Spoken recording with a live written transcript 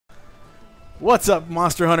What's up,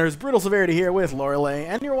 Monster Hunters? Brutal Severity here with Lorelei,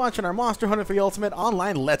 and you're watching our Monster Hunter 3 Ultimate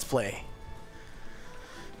Online Let's Play.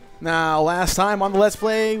 Now, last time on the Let's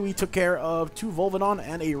Play, we took care of 2 Volvidon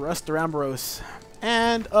and a Rust-Duramboros.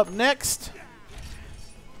 And up next,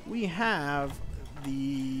 we have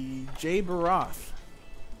the Jade Barroth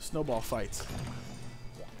Snowball fights.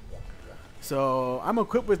 So, I'm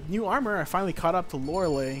equipped with new armor. I finally caught up to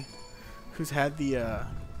Lorelei, who's had the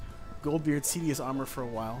Goldbeard Cedius armor for a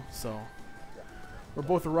while, so we're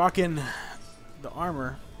both rocking the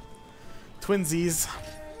armor. Twinsies.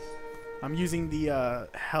 I'm using the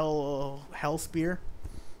Hell Spear.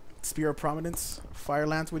 Spear of Prominence. Fire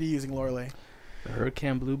Lance. What are you using, Lorelei? The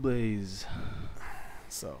Hurricane Blue Blaze.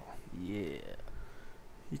 So, Yeah.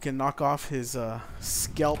 you can knock off his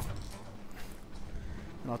scalp.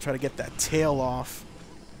 And I'll try to get that tail off.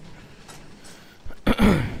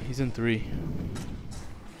 He's in 3.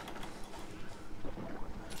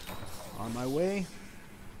 On my way.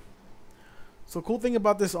 So, cool thing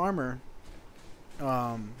about this armor is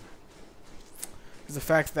the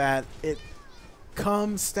fact that it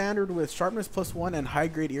comes standard with sharpness +1 and high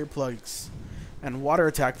grade earplugs and water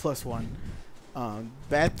attack +1.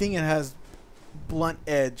 Bad thing, it has blunt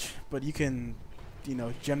edge, but you can, you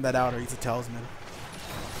know, gem that out or use a talisman.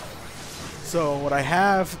 So what I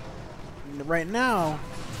have right now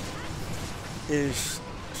is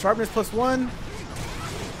sharpness +1,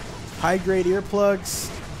 high grade earplugs,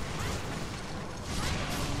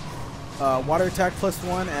 water attack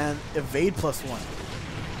 +1, and evade +1.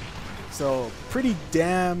 So pretty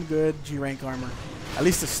damn good G rank armor, at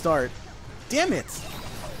least to start. Damn it!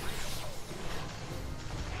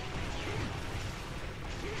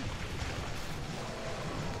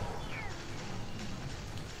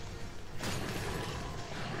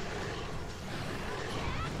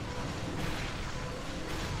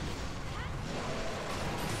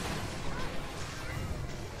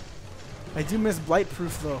 I do miss Blight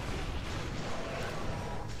Proof though.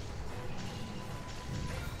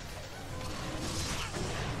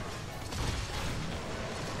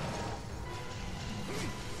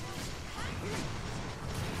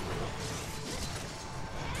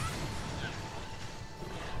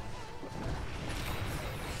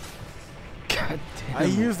 God damn. I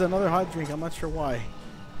used another hot drink, I'm not sure why.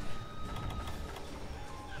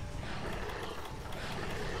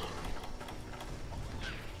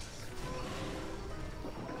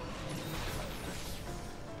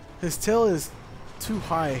 His tail is too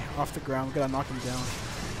high off the ground. We gotta knock him down.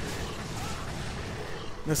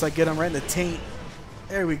 Unless I get him right in the taint.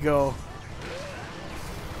 There we go.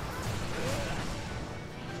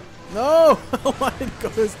 No! I wanted to go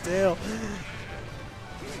his tail.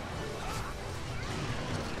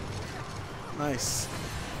 Nice.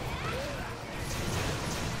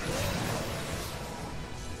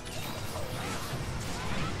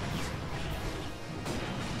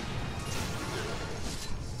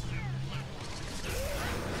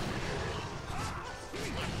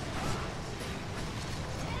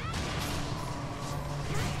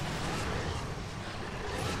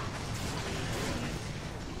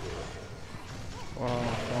 Wow,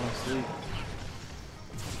 falling asleep.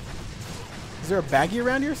 Is there a baggie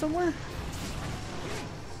around here somewhere?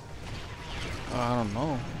 I don't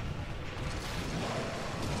know.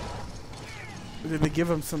 Or did they give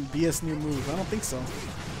him some BS new moves? I don't think so.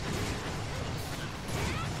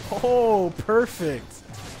 Oh, perfect.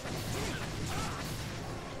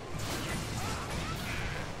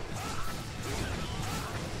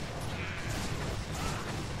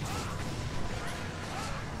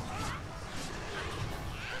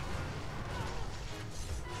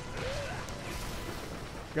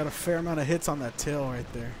 Got a fair amount of hits on that tail right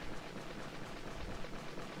there.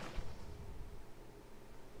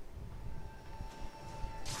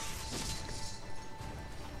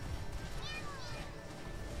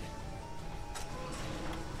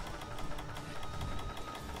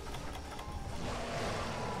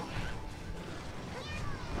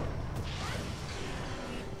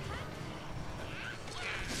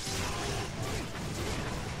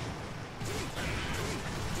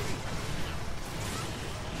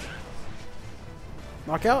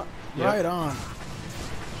 Knockout? Yep. Right on.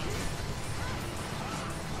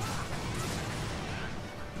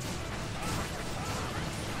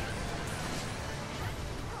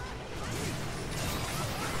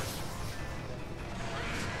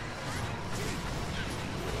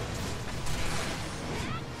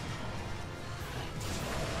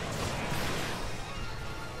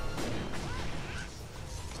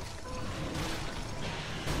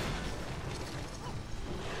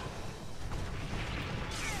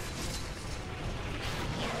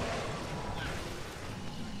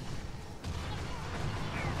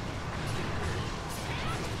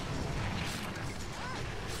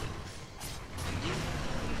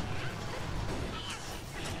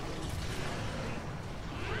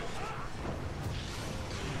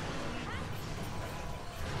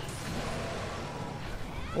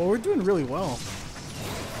 Well, we're doing really well.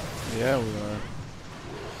 Yeah, we are.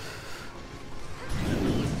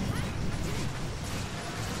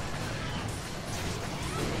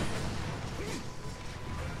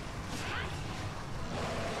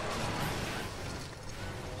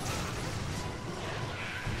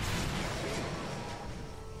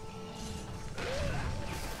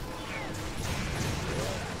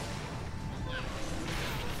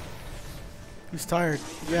 He's tired.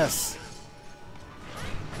 Yes.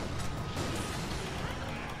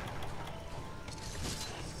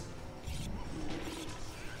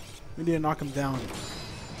 We need to knock him down.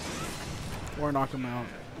 Or knock him out.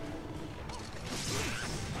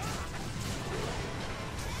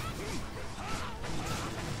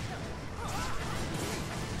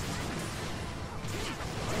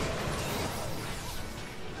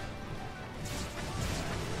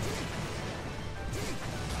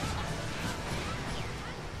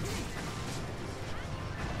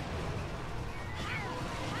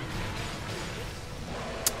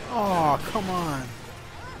 Oh, come on.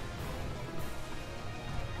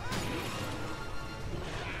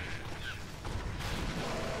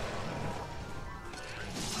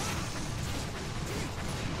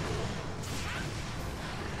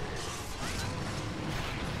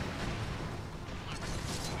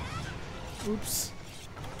 Oops.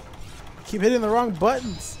 Keep hitting the wrong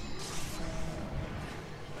buttons.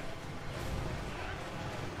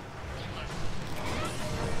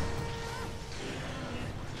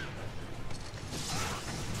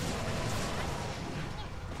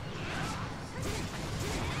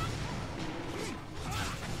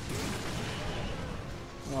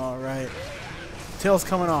 All right. Tail's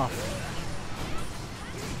coming off.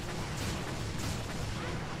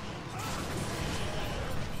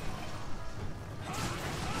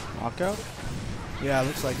 Knockout? Yeah,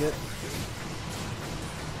 looks like it.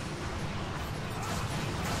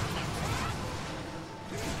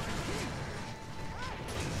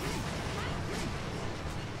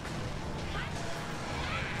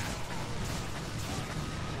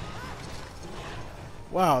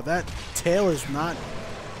 Wow, that tail is not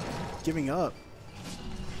giving up.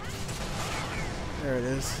 There it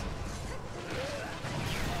is.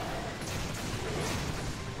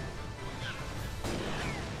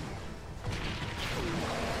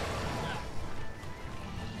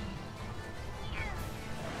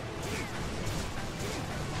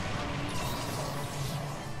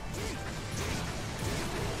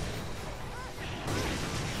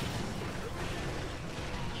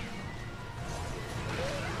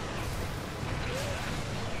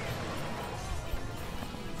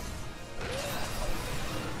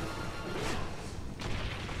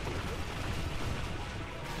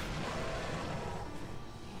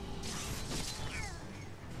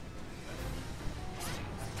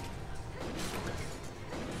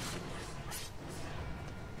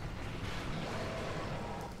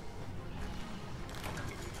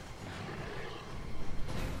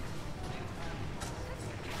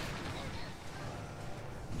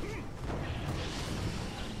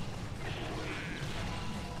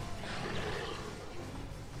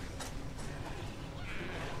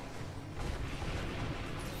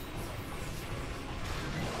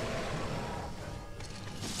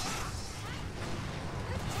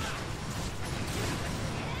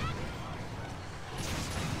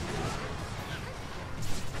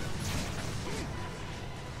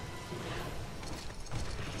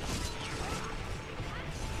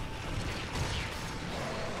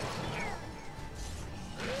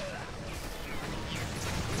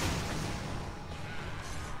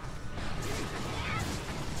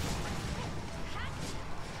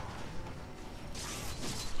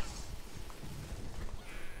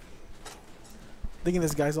 Thinking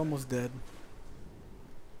this guy's almost dead.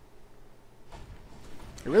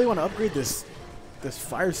 I really want to upgrade this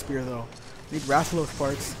fire spear though. Need Rathalos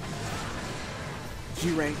parts.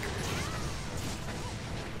 G rank.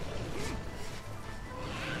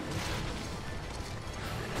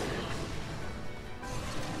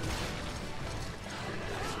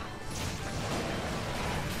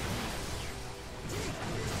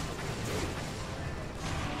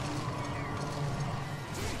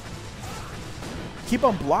 Keep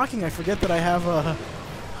on blocking. I forget that I have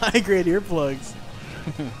high grade earplugs.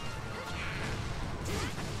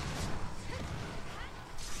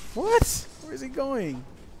 What? Where's he going?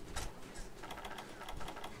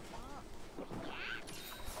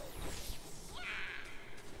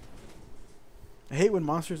 I hate when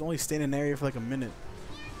monsters only stay in an area for like a minute.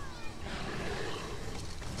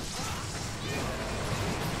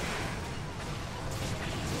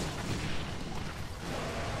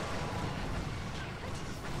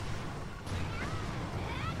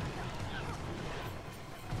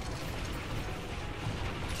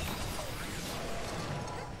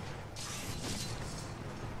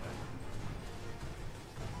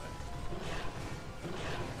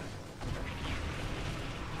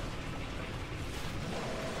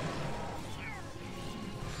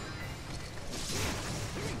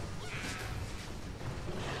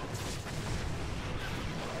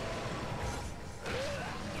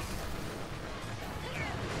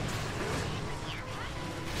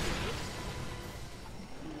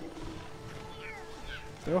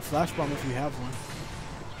 Throw a flash bomb if you have one.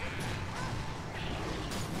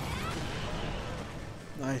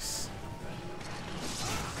 Nice.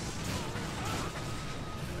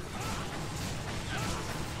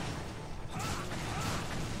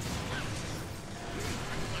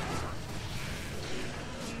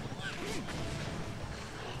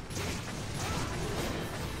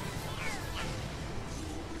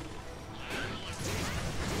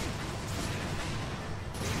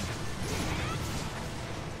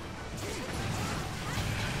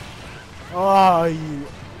 Oh, you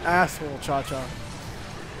asshole, Cha-Cha.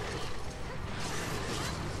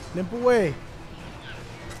 Limp away.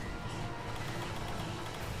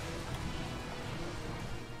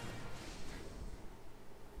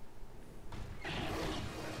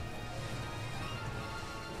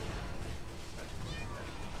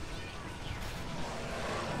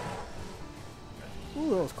 Ooh,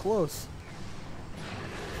 that was close.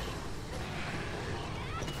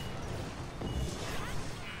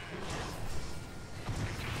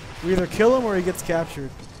 We either kill him or he gets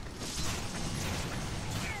captured.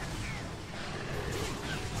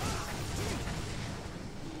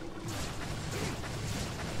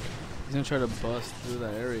 He's gonna try to bust through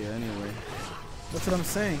that area anyway. That's what I'm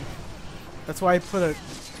saying. That's why I put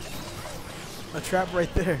a trap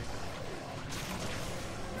right there.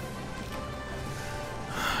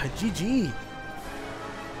 GG.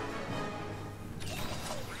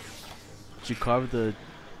 Did you carve the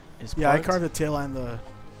his Yeah, parts? I carved the tail and the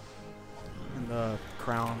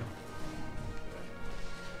crown.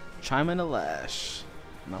 Chime and a lash.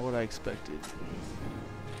 Not what I expected.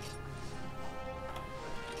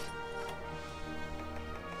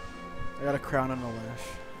 I got a crown and a lash.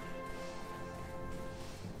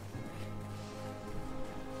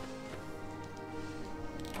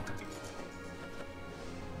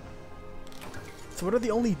 So what are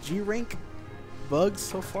the only G rank bugs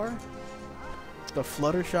so far? The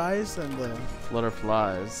Fluttershies and the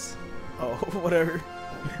Flutterflies. oh whatever.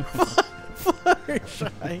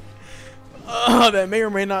 Fluttershy. Oh, that may or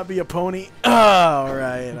may not be a pony. Oh, all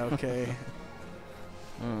right, okay.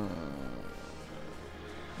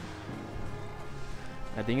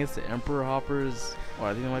 I think it's the Emperor Hoppers. Oh,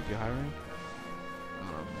 I think they might be hiring.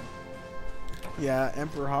 Yeah,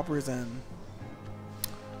 Emperor Hoppers and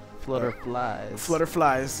Flutterflies.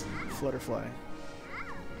 Flutterflies. Flutterfly.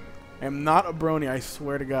 I am not a brony, I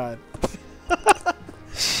swear to God.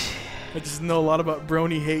 I just know a lot about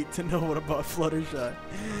brony hate to know what about Fluttershy.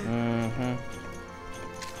 Mm-hmm.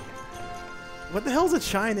 What the hell's a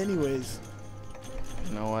shine anyways?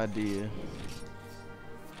 No idea.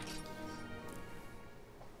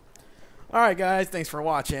 Alright guys, thanks for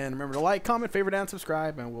watching. Remember to like, comment, favorite, and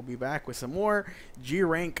subscribe, and we'll be back with some more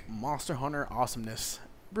G-Rank Monster Hunter awesomeness.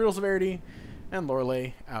 Brutal Severity and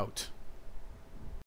Lorelei out.